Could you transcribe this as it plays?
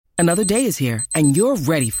Another day is here, and you're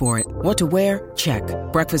ready for it. What to wear? Check.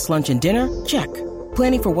 Breakfast, lunch, and dinner? Check.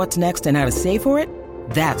 Planning for what's next and how to save for it?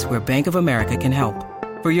 That's where Bank of America can help.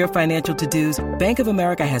 For your financial to-dos, Bank of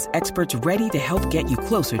America has experts ready to help get you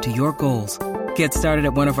closer to your goals. Get started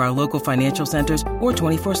at one of our local financial centers or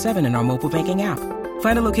 24/7 in our mobile banking app.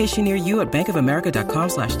 Find a location near you at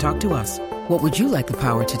bankofamerica.com/talktous. What would you like the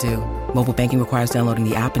power to do? Mobile banking requires downloading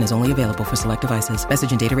the app and is only available for select devices.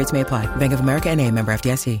 Message and data rates may apply. Bank of America N.A., member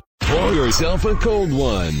FDIC. Pour yourself a cold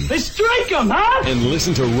one. Let's strike 'em, huh? And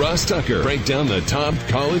listen to Ross Tucker break down the top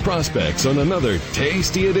college prospects on another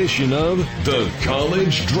tasty edition of The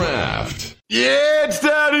College Draft. Yeah, it's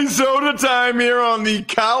Daddy Soda time here on the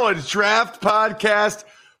College Draft Podcast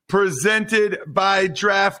presented by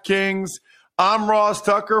DraftKings. I'm Ross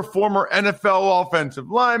Tucker, former NFL offensive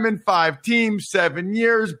lineman, 5 teams, 7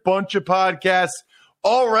 years, bunch of podcasts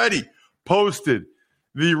already posted.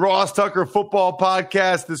 The Ross Tucker Football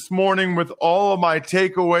Podcast this morning with all of my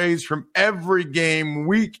takeaways from every game,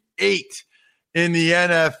 week 8 in the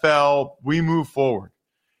NFL. We move forward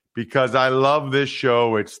because I love this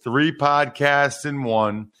show. It's 3 podcasts in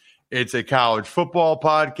one. It's a college football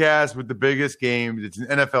podcast with the biggest games. It's an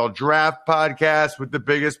NFL draft podcast with the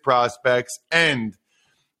biggest prospects. And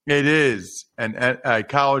it is a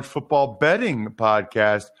college football betting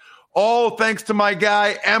podcast. All thanks to my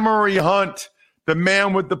guy, Emory Hunt, the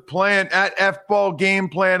man with the plan at FBall Game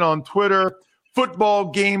Plan on Twitter, Football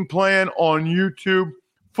Game Plan on YouTube,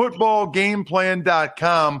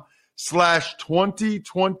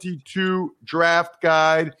 footballgameplan.com/2022 draft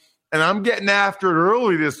guide. And I'm getting after it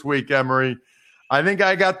early this week, Emory. I think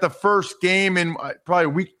I got the first game in probably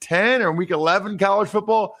week 10 or week 11 college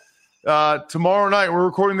football. Tomorrow night, we're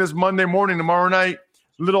recording this Monday morning. Tomorrow night,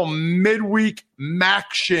 little midweek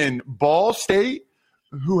Maction. Ball State,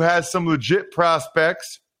 who has some legit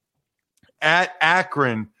prospects at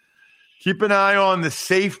Akron. Keep an eye on the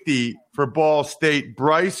safety for Ball State,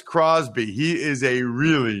 Bryce Crosby. He is a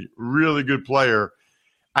really, really good player.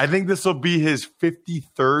 I think this will be his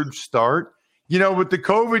 53rd start. You know, with the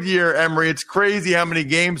COVID year, Emory, it's crazy how many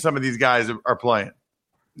games some of these guys are playing.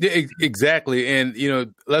 Yeah, exactly. And, you know,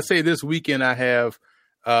 let's say this weekend I have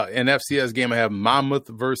an FCS game. I have Monmouth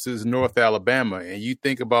versus North Alabama. And you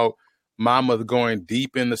think about Monmouth going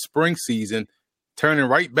deep in the spring season, turning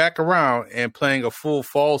right back around and playing a full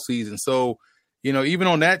fall season. So, you know, even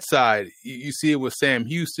on that side, you see it with Sam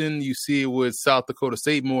Houston. You see it with South Dakota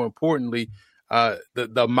State, more importantly. The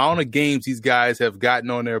amount of games these guys have gotten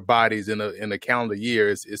on their bodies in a calendar year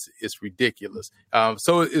is ridiculous.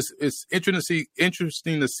 So it's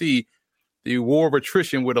interesting to see the war of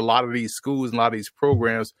attrition with a lot of these schools and a lot of these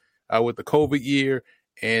programs with the COVID year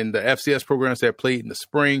and the FCS programs that played in the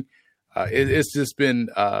spring. It's just been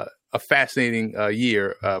a fascinating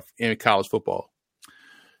year in college football.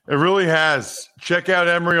 It really has. Check out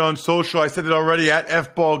Emory on social. I said it already, at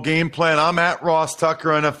FBall Game Plan. I'm at Ross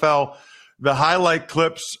Tucker NFL. The highlight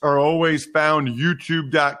clips are always found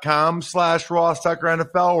youtube.com/Ross Tucker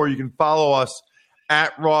NFL, or you can follow us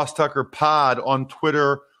at Ross Tucker Pod on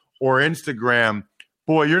Twitter or Instagram.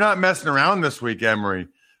 Boy, you're not messing around this week, Emory.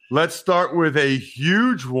 Let's start with a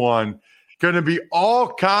huge one. Going to be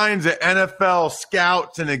all kinds of NFL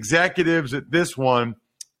scouts and executives at this one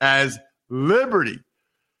as Liberty.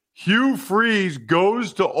 Hugh Freeze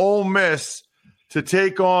goes to Ole Miss to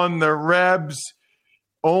take on the Rebs.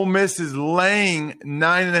 Ole Miss is laying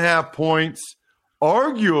 9.5 points.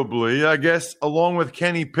 Arguably, I guess, along with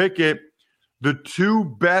Kenny Pickett, the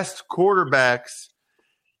 2 best quarterbacks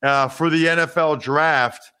for the NFL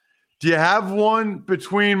draft. Do you have one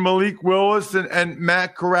between Malik Willis and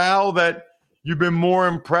Matt Corral that you've been more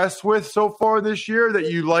impressed with so far this year,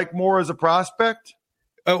 that you like more as a prospect?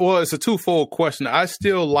 Well, it's a twofold question. I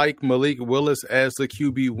still like Malik Willis as the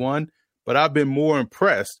QB1, but I've been more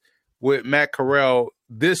impressed with Matt Corral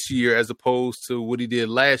this year as opposed to what he did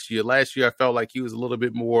last year. Last year, I felt like he was a little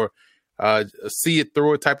bit more see it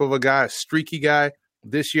through it type of a guy, streaky guy.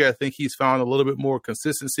 This year, I think he's found a little bit more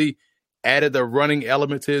consistency, added the running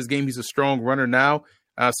element to his game. He's a strong runner now.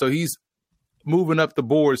 So he's moving up the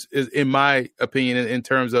boards, in my opinion, in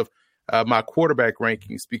terms of my quarterback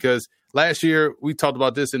rankings. Because last year, we talked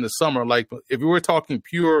about this in the summer. Like, if we were talking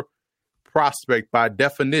pure prospect by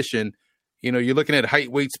definition, you know, you're looking at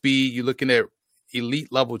height, weight, speed, you're looking at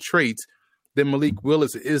elite level traits, then Malik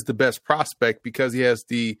Willis is the best prospect because he has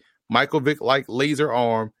the Michael Vick-like laser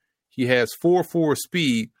arm. He has 4.4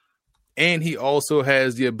 speed, and he also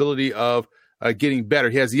has the ability of getting better.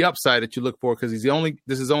 He has the upside that you look for because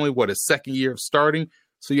this is only his second year of starting.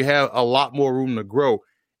 So you have a lot more room to grow.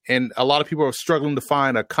 And a lot of people are struggling to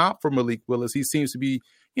find a comp for Malik Willis. He seems to be,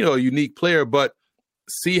 you know, a unique player, but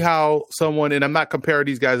see how someone, and I'm not comparing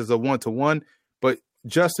these guys as a one-to-one, but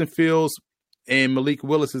Justin Fields and Malik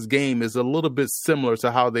Willis's game is a little bit similar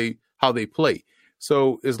to how they play.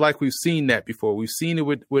 So it's like we've seen that before. We've seen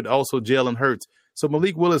it with also Jalen Hurts. So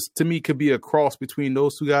Malik Willis, to me, could be a cross between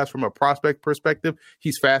those two guys from a prospect perspective.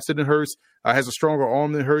 He's faster than Hurts, has a stronger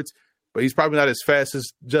arm than Hurts, but he's probably not as fast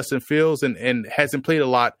as Justin Fields and hasn't played a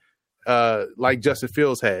lot like Justin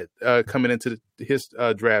Fields had coming into his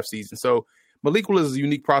draft season. So Malik Willis is a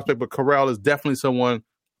unique prospect, but Corral is definitely someone,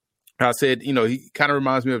 I said, he kind of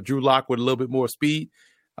reminds me of Drew Lock with a little bit more speed.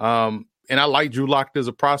 And I like Drew Lock as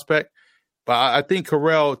a prospect. But I think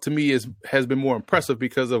Corral, to me, has been more impressive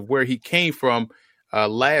because of where he came from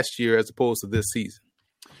last year as opposed to this season.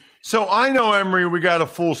 So I know, Emory, we got a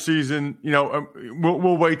full season.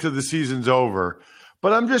 We'll wait till the season's over.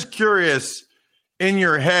 But I'm just curious, in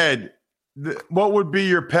your head, what would be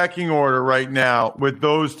your pecking order right now with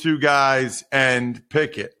those two guys and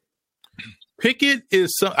Pickett? Pickett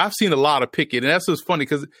is I've seen a lot of Pickett, and that's what's funny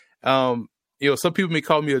because some people may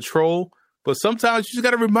call me a troll. But sometimes you just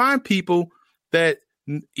got to remind people that,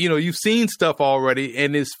 you've seen stuff already,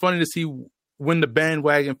 and it's funny to see when the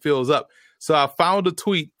bandwagon fills up. So I found a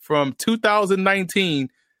tweet from 2019,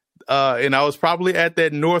 and I was probably at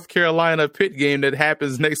that North Carolina Pitt game that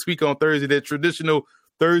happens next week on Thursday, that traditional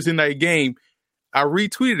Thursday night game. I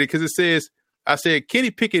retweeted it because I said, Kenny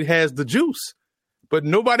Pickett has the juice. But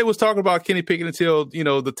nobody was talking about Kenny Pickett until,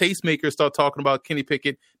 the tastemakers start talking about Kenny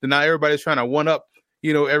Pickett. Then now everybody's trying to one-up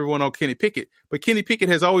everyone on Kenny Pickett. But Kenny Pickett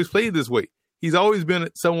has always played this way. He's always been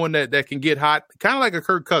someone that can get hot, kind of like a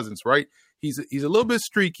Kirk Cousins, right? He's a little bit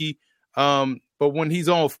streaky, but when he's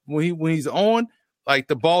on, like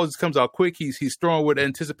the ball just comes out quick. He's throwing with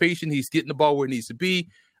anticipation. He's getting the ball where it needs to be.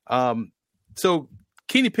 So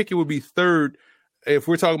Kenny Pickett would be third if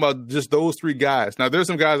we're talking about just those three guys. Now, there's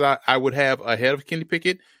some guys I would have ahead of Kenny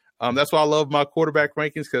Pickett. That's why I love my quarterback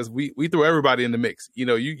rankings, because we throw everybody in the mix.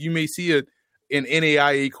 You may see an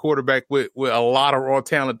NAIA quarterback with a lot of raw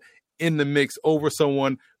talent in the mix over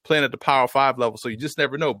someone playing at the Power 5 level. So you just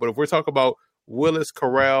never know. But if we're talking about Willis,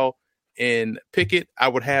 Corral, and Pickett, I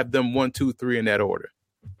would have them 1, 2, 3 in that order.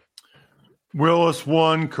 Willis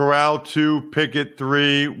 1, Corral 2, Pickett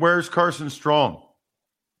 3. Where's Carson Strong?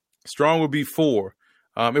 Strong would be 4.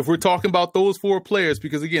 If we're talking about those 4 players,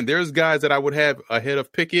 because again, there's guys that I would have ahead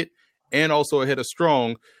of Pickett and also ahead of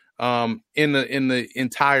Strong in the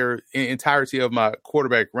entirety of my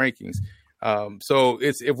quarterback rankings. So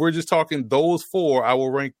if we're just talking those 4, I will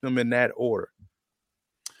rank them in that order.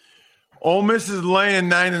 Ole Miss is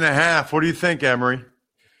laying 9.5. What do you think, Emory?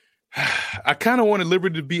 I kind of wanted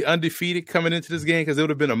Liberty to be undefeated coming into this game because it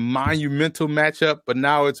would have been a monumental matchup, but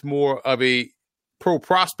now it's more of a pro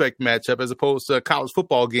prospect matchup as opposed to a college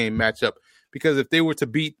football game matchup. Because if they were to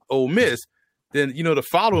beat Ole Miss, then, the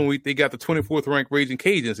following week they got the 24th ranked Raging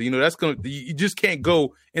Cajuns. So, that's you just can't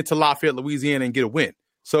go into Lafayette, Louisiana and get a win.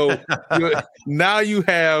 So now you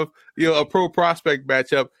have, a pro prospect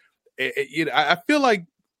matchup. I feel like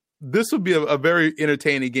this would be a very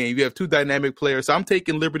entertaining game. You have 2 dynamic players. So I'm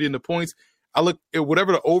taking Liberty in the points. I look at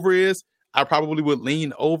whatever the over is, I probably would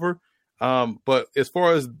lean over. But as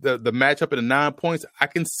far as the matchup at the 9 points, I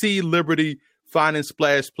can see Liberty finding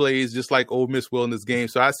splash plays just like Ole Miss will in this game.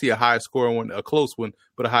 So I see a high scoring one, a close one,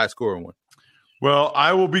 but a high scoring one. Well,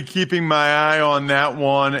 I will be keeping my eye on that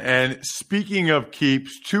one. And speaking of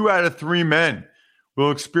keeps, 2 out of 3 men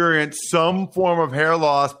will experience some form of hair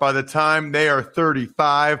loss by the time they are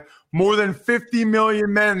 35. More than 50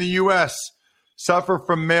 million men in the U.S. suffer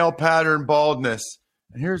from male pattern baldness.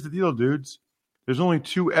 And here's the deal, dudes. There's only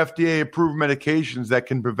 2 FDA-approved medications that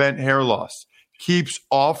can prevent hair loss. Keeps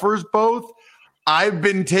offers both. I've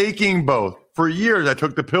been taking both for years. I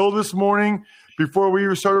took the pill this morning before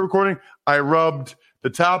we started recording. I rubbed the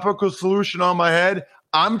topical solution on my head.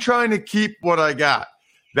 I'm trying to keep what I got.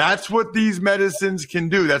 That's what these medicines can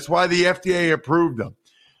do. That's why the FDA approved them.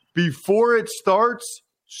 Before it starts,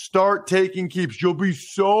 start taking Keeps. You'll be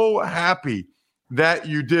so happy that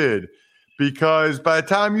you did, because by the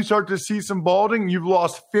time you start to see some balding, you've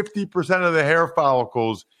lost 50% of the hair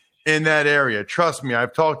follicles in that area. Trust me,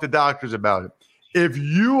 I've talked to doctors about it. If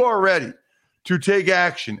you are ready to take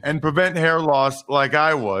action and prevent hair loss like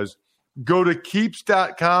I was, go to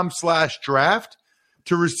keeps.com/draft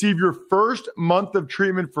to receive your first month of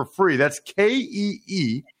treatment for free. That's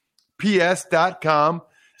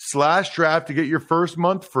KEEPS.com/draft to get your first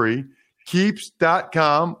month free.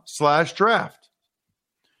 Keeps.com/draft.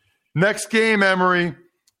 Next game, Emory,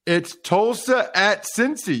 it's Tulsa at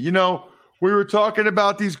Cincy. We were talking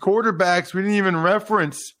about these quarterbacks. We didn't even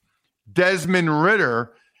reference Desmond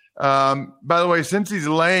Ridder. By the way, since he's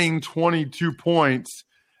laying 22 points,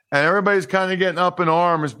 and everybody's kind of getting up in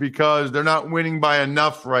arms because they're not winning by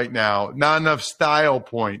enough right now, not enough style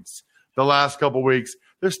points the last couple weeks.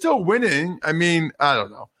 They're still winning. I mean, I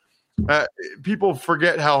don't know. People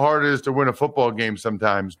forget how hard it is to win a football game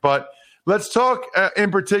sometimes. But let's talk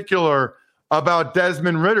in particular about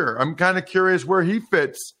Desmond Ridder. I'm kind of curious where he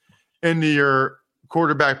fits into your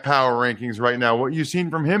quarterback power rankings right now. What you've seen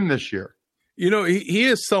from him this year? You know, he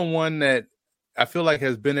is someone that I feel like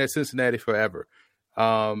has been at Cincinnati forever.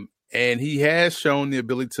 And he has shown the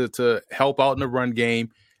ability to help out in the run game.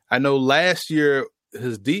 I know last year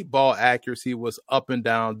his deep ball accuracy was up and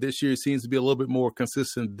down. This year seems to be a little bit more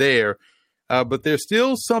consistent there. But there's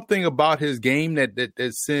still something about his game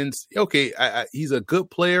that sends, okay, he's a good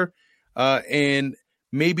player. And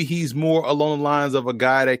maybe he's more along the lines of a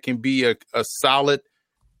guy that can be a solid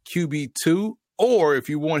QB2. Or if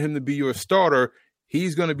you want him to be your starter,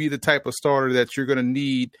 he's going to be the type of starter that you're going to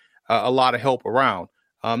need a lot of help around.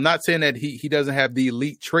 I'm not saying that he doesn't have the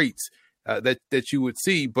elite traits that you would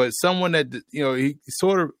see, but someone that, you know, he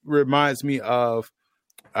sort of reminds me of,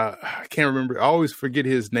 I can't remember, I always forget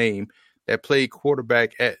his name, that played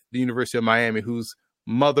quarterback at the University of Miami, whose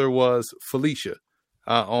mother was Felicia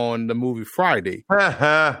on the movie Friday.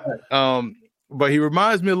 But he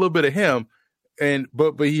reminds me a little bit of him,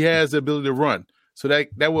 but he has the ability to run, so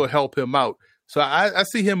that will help him out. So I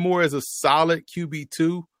see him more as a solid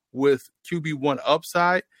QB2 with QB1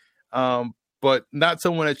 upside, but not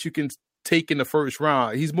someone that you can take in the first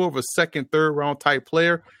round. He's more of a second, third round type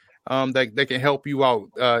player that can help you out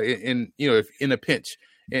in a pinch.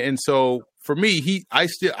 And so for me,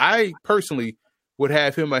 I personally would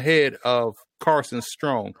have him ahead of Carson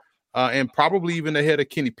Strong and probably even ahead of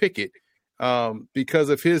Kenny Pickett because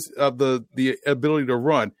of the ability to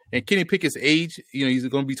run. And Kenny Pickett's age, he's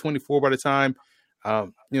going to be 24 by the time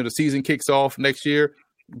the season kicks off next year.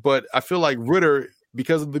 But I feel like Ridder,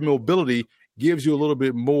 because of the mobility, gives you a little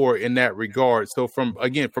bit more in that regard. So from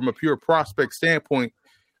a pure prospect standpoint,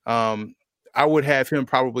 I would have him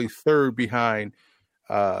probably third behind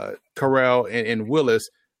Corral and Willis.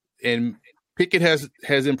 And Pickett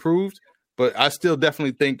has improved, but I still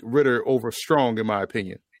definitely think Ridder over Strong, in my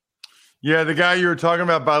opinion. Yeah, the guy you were talking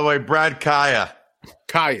about, by the way, Brad Kaya.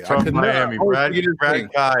 From Miami.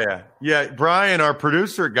 Brad Kaya. Yeah, Brian, our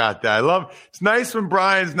producer, got that. It's nice when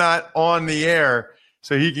Brian's not on the air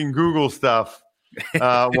so he can Google stuff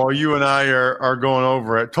while you and I are going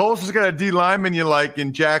over it. Tulsa's got a D lineman you like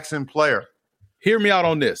in Jackson Player. Hear me out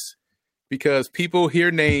on this, because people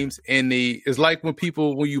hear names and it's like when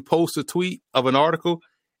you post a tweet of an article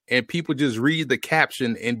and people just read the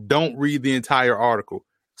caption and don't read the entire article.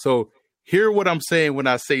 So hear what I'm saying when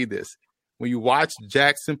I say this. When you watch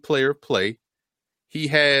Jackson Player play, he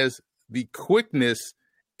has the quickness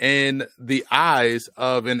and the eyes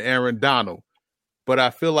of an Aaron Donald, but I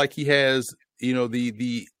feel like he has,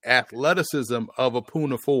 the athleticism of a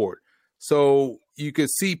Poona Ford. So you could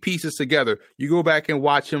see pieces together. You go back and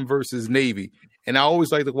watch him versus Navy. And I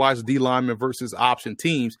always like to watch D linemen versus option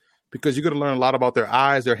teams because you're going to learn a lot about their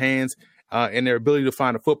eyes, their hands, and their ability to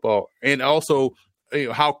find a football. And also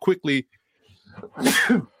how quickly,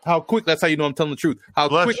 that's how you know I'm telling the truth. How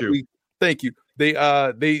Bless quickly, you. Thank you.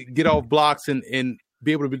 They get off blocks and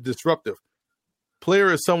be able to be disruptive.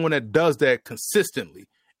 Player is someone that does that consistently.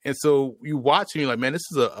 And so you watch him, you're like, man, this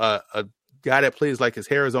is a guy that plays like his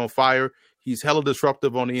hair is on fire. He's hella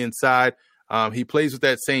disruptive on the inside. He plays with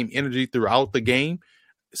that same energy throughout the game.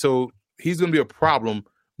 So he's going to be a problem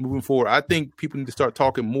moving forward. I think people need to start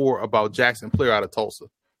talking more about Jackson Player out of Tulsa.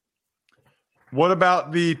 What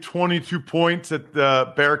about the 22 points that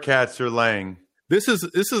the Bearcats are laying? This is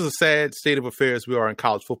a sad state of affairs we are in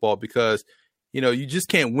college football because, you just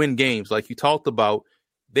can't win games. Like you talked about,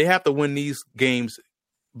 they have to win these games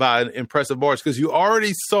by an impressive margin because you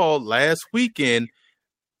already saw last weekend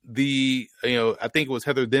I think it was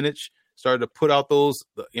Heather Dinich started to put out those,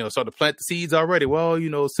 started to plant the seeds already. Well,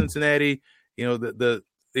 Cincinnati,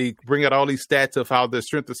 they bring out all these stats of how their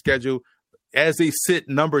strength of schedule as they sit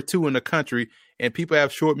number 2 in the country, and people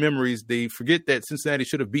have short memories. They forget that Cincinnati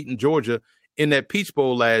should have beaten Georgia in that Peach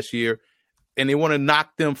Bowl last year, and they want to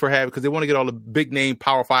knock them because they want to get all the big name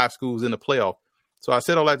Power 5 schools in the playoff. So I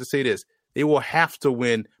said all that to say this. They will have to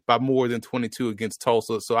win by more than 22 against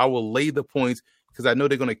Tulsa. So I will lay the points because I know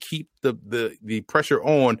they're going to keep the pressure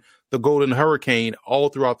on the Golden Hurricane all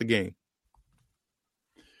throughout the game.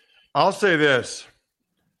 I'll say this.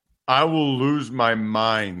 I will lose my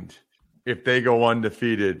mind if they go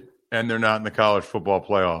undefeated and they're not in the college football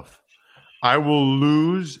playoff. I will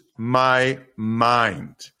lose my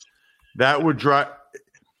mind. That would drive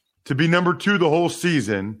to be number 2 the whole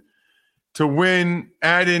season, to win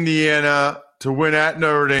at Indiana, to win at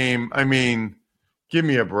Notre Dame. I mean, give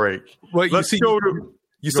me a break. Well,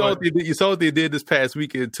 you saw what they did this past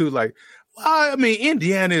weekend too. Like, I mean,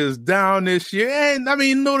 Indiana is down this year, and I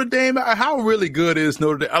mean Notre Dame. How really good is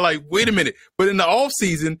Notre Dame? I'm like, wait a minute. But in the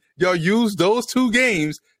offseason, y'all use those 2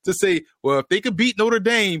 games to say, well, if they could beat Notre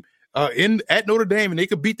Dame at Notre Dame, and they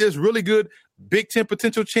could beat this really good Big Ten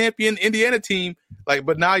potential champion Indiana team, like,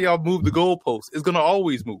 but now y'all move the goalposts. It's gonna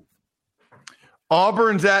always move.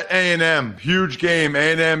 Auburn's at A&M. Huge game.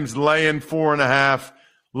 A&M's laying 4.5.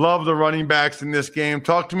 Love the running backs in this game.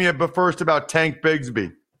 Talk to me first about Tank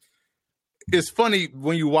Bigsby. It's funny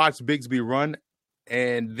when you watch Bigsby run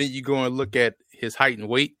and then you go and look at his height and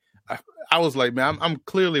weight. I was like, man, I'm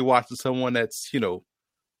clearly watching someone that's,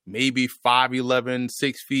 maybe 5'11",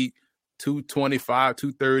 6 feet, 225,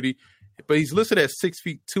 230. But he's listed at 6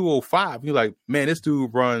 feet, 205. You're like, man, this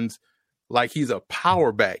dude runs like he's a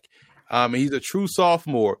power back. And he's a true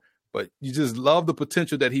sophomore, but you just love the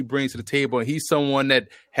potential that he brings to the table. And he's someone that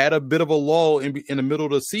had a bit of a lull in the middle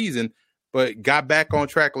of the season, but got back on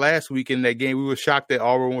track last week in that game. We were shocked that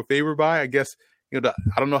Auburn were favored by. I guess, I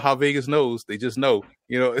don't know how Vegas knows. They just know,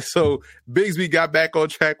 So Bigsby got back on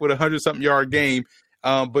track with a 100-something yard game.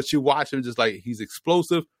 But you watch him just like he's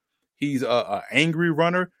explosive. He's a angry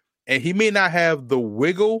runner. And he may not have the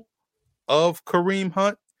wiggle of Kareem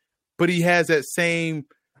Hunt, but he has that same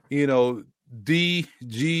 – DGAF-ness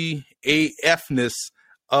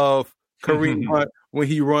of Kareem Hunt when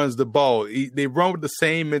he runs the ball. They run with the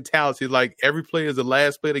same mentality, like every play is the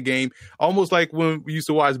last play of the game, almost like when we used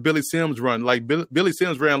to watch Billy Sims run. Like Billy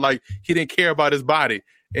Sims ran like he didn't care about his body,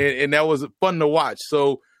 and that was fun to watch.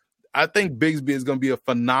 So I think Bigsby is going to be a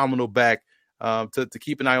phenomenal back to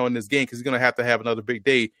keep an eye on this game because he's going to have another big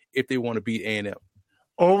day if they want to beat A&M.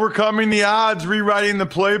 Overcoming the odds, rewriting the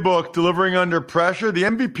playbook, delivering under pressure. The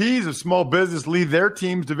MVPs of small business lead their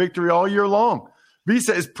teams to victory all year long.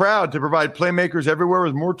 Visa is proud to provide playmakers everywhere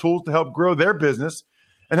with more tools to help grow their business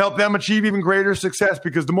and help them achieve even greater success,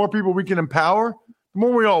 because the more people we can empower, the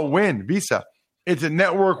more we all win. Visa, it's a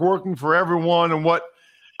network working for everyone, and what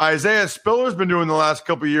Isaiah Spiller's been doing the last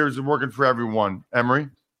couple of years is working for everyone, Emory.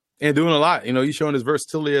 And doing a lot. He's showing his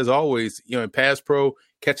versatility as always, in pass pro,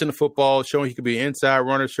 catching the football, showing he can be an inside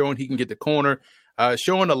runner, showing he can get the corner,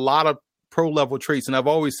 showing a lot of pro-level traits. And I've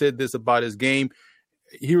always said this about his game.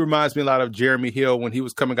 He reminds me a lot of Jeremy Hill when he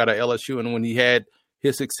was coming out of LSU and when he had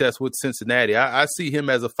his success with Cincinnati. I see him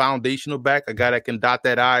as a foundational back, a guy that can dot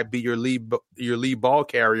that I, be your lead ball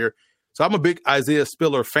carrier. So I'm a big Isaiah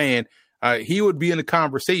Spiller fan. He would be in the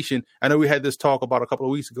conversation. I know we had this talk about a couple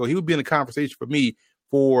of weeks ago. He would be in the conversation for me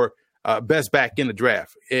for best back in the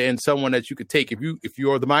draft, and someone that you could take if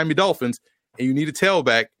you are the Miami Dolphins and you need a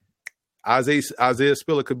tailback. Isaiah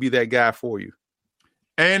Spiller could be that guy for you.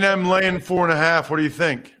 A&M laying 4.5. What do you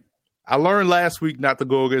think? I learned last week not to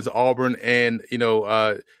go against Auburn and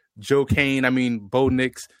Joe Kane. Bo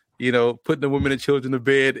Nix. Putting the women and children to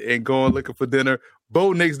bed and going looking for dinner.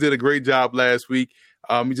 Bo Nix did a great job last week.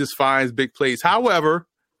 He just finds big plays. However,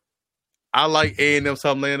 I like A&M,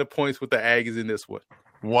 so I'm laying the points with the Aggies in this one.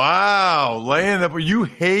 Wow, you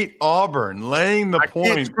hate Auburn, laying the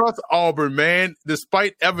point. I can't trust Auburn, man,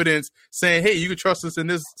 despite evidence saying, hey, you can trust us in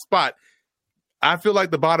this spot. I feel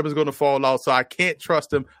like the bottom is going to fall out, so I can't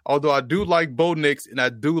trust them, although I do like Bo Nix and I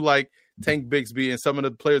do like Tank Bigsby and some of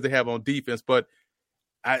the players they have on defense, but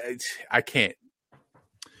I can't.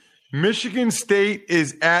 Michigan State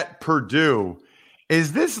is at Purdue.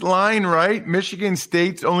 Is this line right? Michigan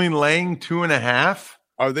State's only laying 2.5?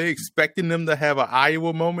 Are they expecting them to have an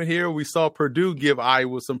Iowa moment here? We saw Purdue give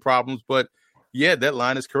Iowa some problems, but yeah, that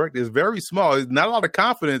line is correct. It's very small. There's not a lot of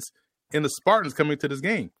confidence in the Spartans coming to this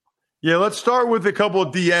game. Yeah, let's start with a couple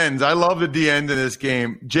of DNs. I love the DN in this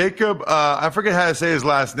game. Jacob, I forget how to say his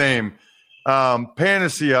last name,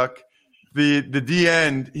 Panasiuk, the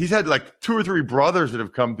DN, he's had like 2 or 3 brothers that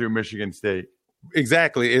have come through Michigan State.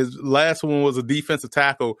 Exactly. His last one was a defensive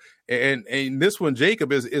tackle, and this one,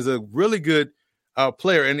 Jacob, is a really good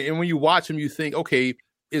player. And when you watch him, you think, okay,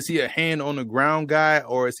 is he a hand-on-the-ground guy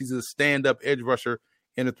or is he a stand-up edge rusher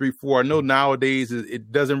in a 3-4? I know nowadays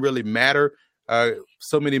it doesn't really matter.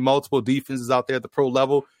 So many multiple defenses out there at the pro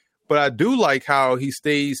level. But I do like how he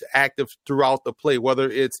stays active throughout the play, whether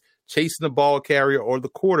it's chasing the ball carrier or the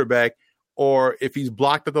quarterback, or if he's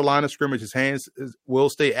blocked at the line of scrimmage, his hands will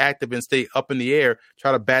stay active and stay up in the air,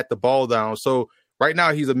 try to bat the ball down. So right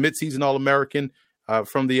now he's a midseason All-American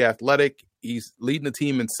from the Athletic. He's leading the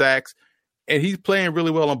team in sacks, and he's playing really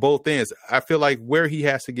well on both ends. I feel like where he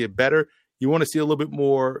has to get better, you want to see a little bit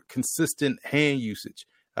more consistent hand usage.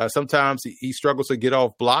 Sometimes he struggles to get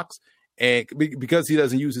off blocks, and because he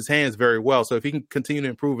doesn't use his hands very well. So if he can continue to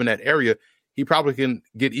improve in that area, he probably can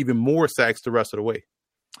get even more sacks the rest of the way.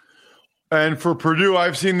 And for Purdue,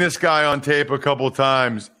 I've seen this guy on tape a couple of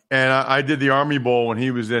times, and I did the Army Bowl when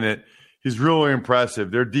he was in it. He's really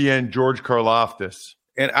impressive. Their DN, George Karlaftis.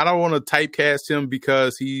 And I don't want to typecast him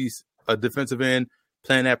because he's a defensive end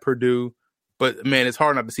playing at Purdue. But, man, it's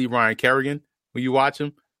hard not to see Ryan Kerrigan when you watch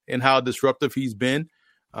him and how disruptive he's been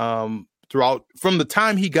throughout. From the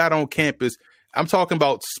time he got on campus, I'm talking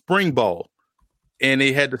about spring ball. And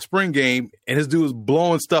they had the spring game, and his dude was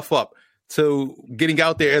blowing stuff up, to getting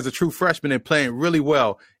out there as a true freshman and playing really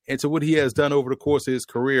well. And to what he has done over the course of his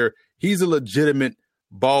career, he's a legitimate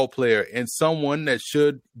ball player and someone that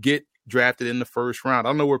should get drafted in the first round. I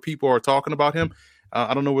don't know where people are talking about him.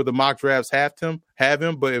 I don't know where the mock drafts have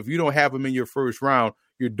him, but if you don't have him in your first round,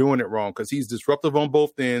 you're doing it wrong because he's disruptive on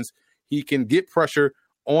both ends. He can get pressure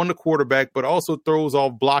on the quarterback, but also throws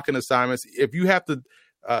off blocking assignments. If you have to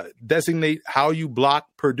designate how you block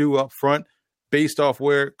Purdue up front based off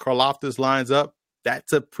where Karlaftis lines up,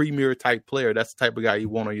 that's a premier type player. That's the type of guy you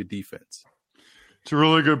want on your defense. It's a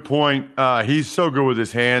really good point. He's so good with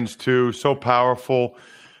his hands, too, so powerful.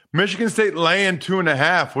 Michigan State laying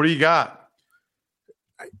 2.5. What do you got?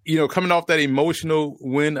 You know, coming off that emotional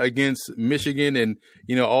win against Michigan and,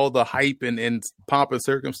 you know, all the hype and pomp and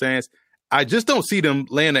circumstance, I just don't see them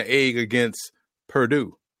laying an egg against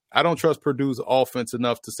Purdue. I don't trust Purdue's offense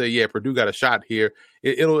enough to say, yeah, Purdue got a shot here.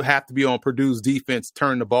 It'll have to be on Purdue's defense,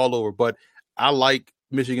 turn the ball over. But I like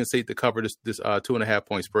Michigan State to cover this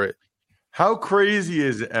 2.5-point spread. How crazy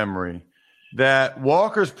is it, Emory, that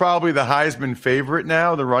Walker's probably the Heisman favorite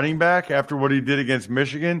now, the running back, after what he did against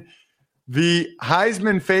Michigan? The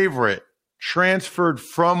Heisman favorite transferred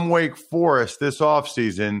from Wake Forest this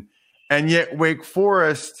offseason, and yet Wake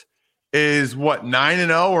Forest is,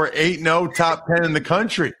 9-0 or 8-0, top 10 in the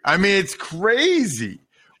country. I mean, it's crazy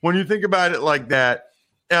when you think about it like that.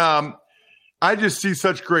 I just see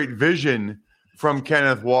such great vision from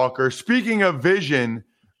Kenneth Walker. Speaking of vision,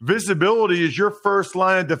 visibility is your first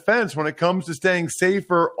line of defense when it comes to staying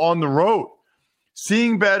safer on the road.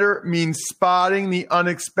 Seeing better means spotting the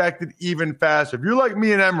unexpected even faster. If you're like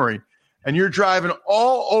me and Emory and you're driving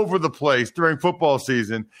all over the place during football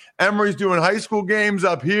season, Emory's doing high school games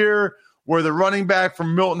up here where the running back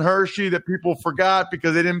from Milton Hershey that people forgot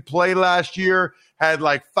because they didn't play last year had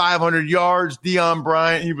like 500 yards, Deion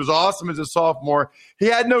Bryant. He was awesome as a sophomore. He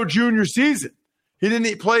had no junior season. He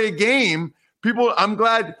didn't play a game. People, I'm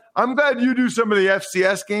glad you do some of the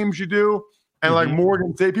FCS games you do. And like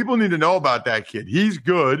Morgan State, people need to know about that kid. He's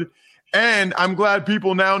good. And I'm glad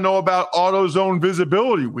people now know about AutoZone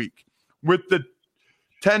Visibility Week with the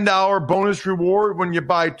 $10 bonus reward when you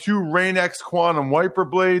buy 2 Rain-X Quantum wiper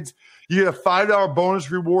blades. You get a $5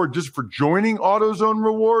 bonus reward just for joining AutoZone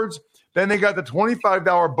Rewards. Then they got the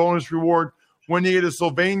 $25 bonus reward when you get a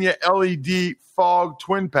Sylvania LED Fog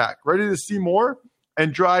Twin Pack. Ready to see more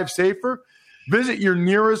and drive safer? Visit your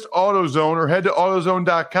nearest AutoZone or head to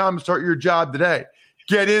AutoZone.com and start your job today.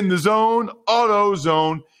 Get in the zone,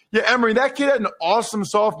 AutoZone. Yeah, Emory, that kid had an awesome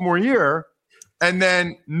sophomore year and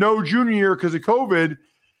then no junior year because of COVID.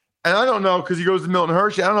 And I don't know because he goes to Milton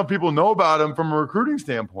Hershey. I don't know if people know about him from a recruiting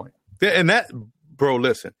standpoint. Yeah, and that, bro,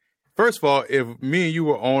 listen. First of all, if me and you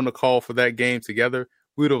were on the call for that game together,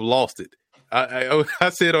 we'd have lost it. I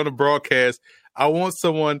said on the broadcast, I want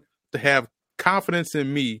someone to have confidence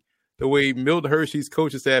in me the way Milton Hershey's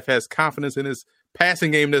coaching staff has confidence in his passing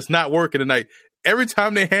game that's not working tonight. Every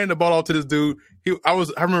time they hand the ball off to this dude, I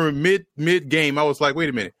remember mid game, I was like, wait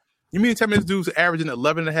a minute. You mean to tell me this dude's averaging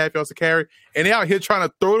 11.5 yards a carry, and they out here trying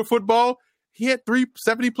to throw the football? He had 3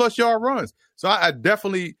 70-plus yard runs. So I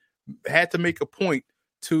definitely had to make a point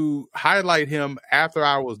to highlight him after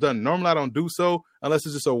I was done. Normally I don't do so unless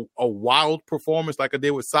it's just a wild performance like I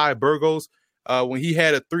did with Cy Burgos. When he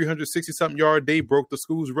had a 360-something yard day, broke the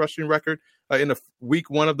school's rushing record in the week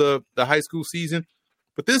 1 of the high school season.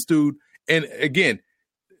 But this dude, and again,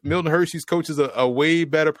 Milton Hershey's coach is a way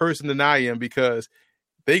better person than I am because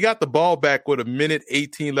they got the ball back with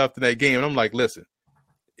 1:18 left in that game. And I'm like, listen,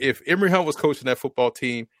 if Emory Hunt was coaching that football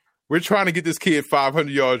team, we're trying to get this kid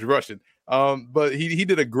 500 yards rushing. But he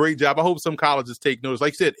did a great job. I hope some colleges take notice.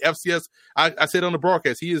 Like you said, FCS, I said on the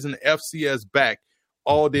broadcast, he is an FCS back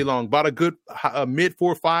all day long, about a good mid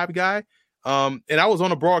 4.5 guy. And I was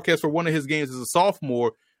on a broadcast for one of his games as a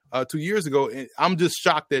sophomore 2 years ago. And I'm just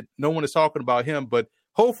shocked that no one is talking about him. But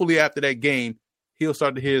hopefully after that game, he'll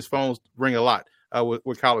start to hear his phones ring a lot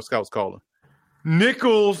with college scouts calling.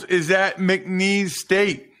 Nichols is at McNeese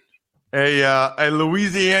State, a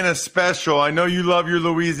Louisiana special. I know you love your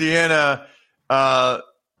Louisiana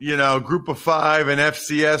Group of Five and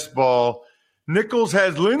FCS ball. Nichols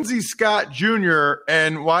has Lindsey Scott Jr.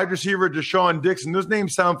 and wide receiver Deshaun Dixon. Those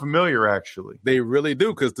names sound familiar, actually. They really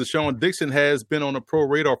do, because Deshaun Dixon has been on the pro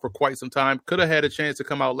radar for quite some time. Could have had a chance to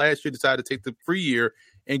come out last year, decided to take the free year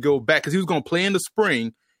and go back because he was going to play in the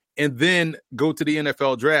spring and then go to the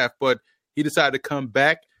NFL draft. But he decided to come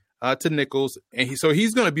back to Nichols, and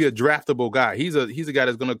he's going to be a draftable guy. He's a guy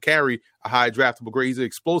that's going to carry a high draftable grade. He's an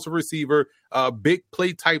explosive receiver, a big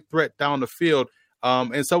play type threat down the field,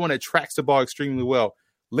 and someone that tracks the ball extremely well.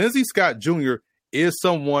 Lindsey Scott Jr. is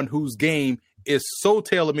someone whose game is so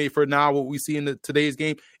tailor-made for now what we see in today's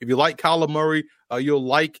game. If you like Kyler Murray, you'll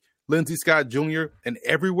like Lindsey Scott Jr., and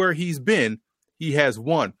everywhere he's been, he has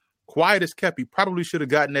won. Quiet as kept. He probably should have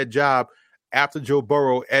gotten that job after Joe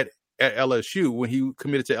Burrow at LSU. When he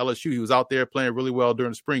committed to LSU, he was out there playing really well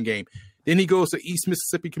during the spring game. Then he goes to East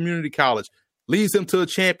Mississippi Community College, leads them to a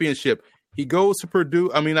championship. He goes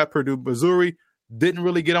to Missouri, didn't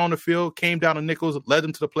really get on the field, came down to Nichols, led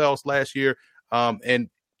them to the playoffs last year, and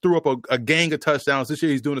threw up a gang of touchdowns. This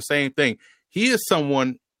year he's doing the same thing. He is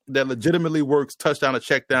someone that legitimately works touchdown to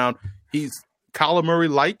check down. He's Kyler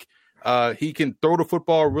Murray-like. He can throw the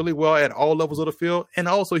football really well at all levels of the field, and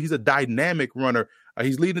also he's a dynamic runner.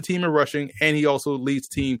 He's leading the team in rushing, and he also leads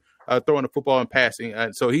the team throwing the football and passing.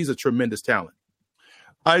 So he's a tremendous talent.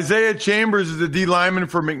 Isaiah Chambers is the D lineman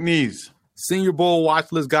for McNeese. Senior Bowl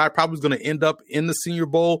watch list guy, probably going to end up in the Senior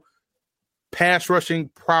Bowl. Pass rushing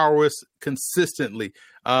prowess consistently.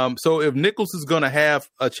 So if Nichols is going to have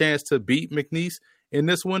a chance to beat McNeese in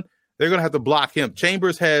this one, they're going to have to block him.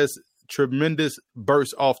 Chambers has tremendous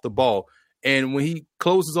burst off the ball, and when he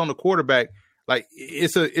closes on the quarterback, like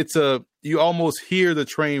you almost hear the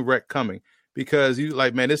train wreck coming, because you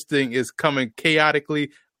like, man, this thing is coming chaotically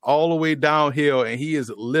all the way downhill, and he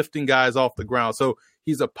is lifting guys off the ground. So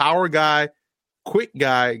he's a power guy, quick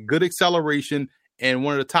guy, good acceleration, and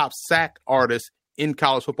one of the top sack artists in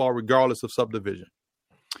college football, regardless of subdivision.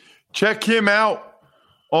 Check him out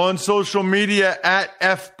on social media at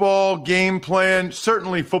FBall Game Plan.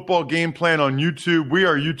 Certainly Football Game Plan on YouTube. We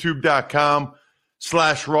are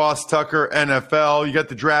youtube.com/Ross Tucker NFL. You got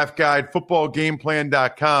the draft guide,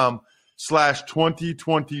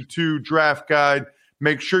 footballgameplan.com/2022 draft guide.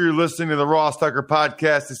 Make sure you're listening to the Ross Tucker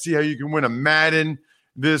podcast to see how you can win a Madden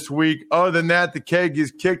this week. Other than that, the keg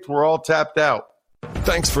is kicked. We're all tapped out.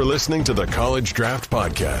 Thanks for listening to the College Draft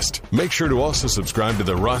Podcast. Make sure to also subscribe to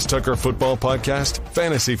the Ross Tucker Football Podcast,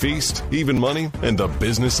 Fantasy Feast, Even Money, and The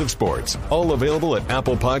Business of Sports. All available at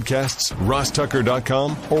Apple Podcasts,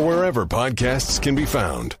 rosstucker.com, or wherever podcasts can be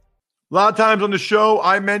found. A lot of times on the show,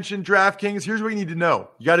 I mentioned DraftKings. Here's what you need to know.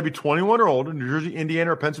 You got to be 21 or older, New Jersey,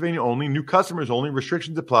 Indiana, or Pennsylvania only. New customers only.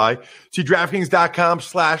 Restrictions apply. See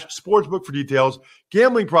DraftKings.com/sportsbook for details.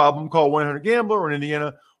 Gambling problem, call 1-800-GAMBLER, or in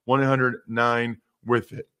Indiana,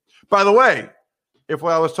 1-800-9-WITH-IT. By the way, if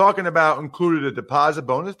what I was talking about included a deposit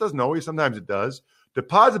bonus, doesn't always, sometimes it does.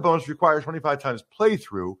 Deposit bonus requires 25 times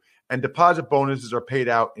playthrough, and deposit bonuses are paid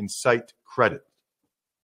out in site credit.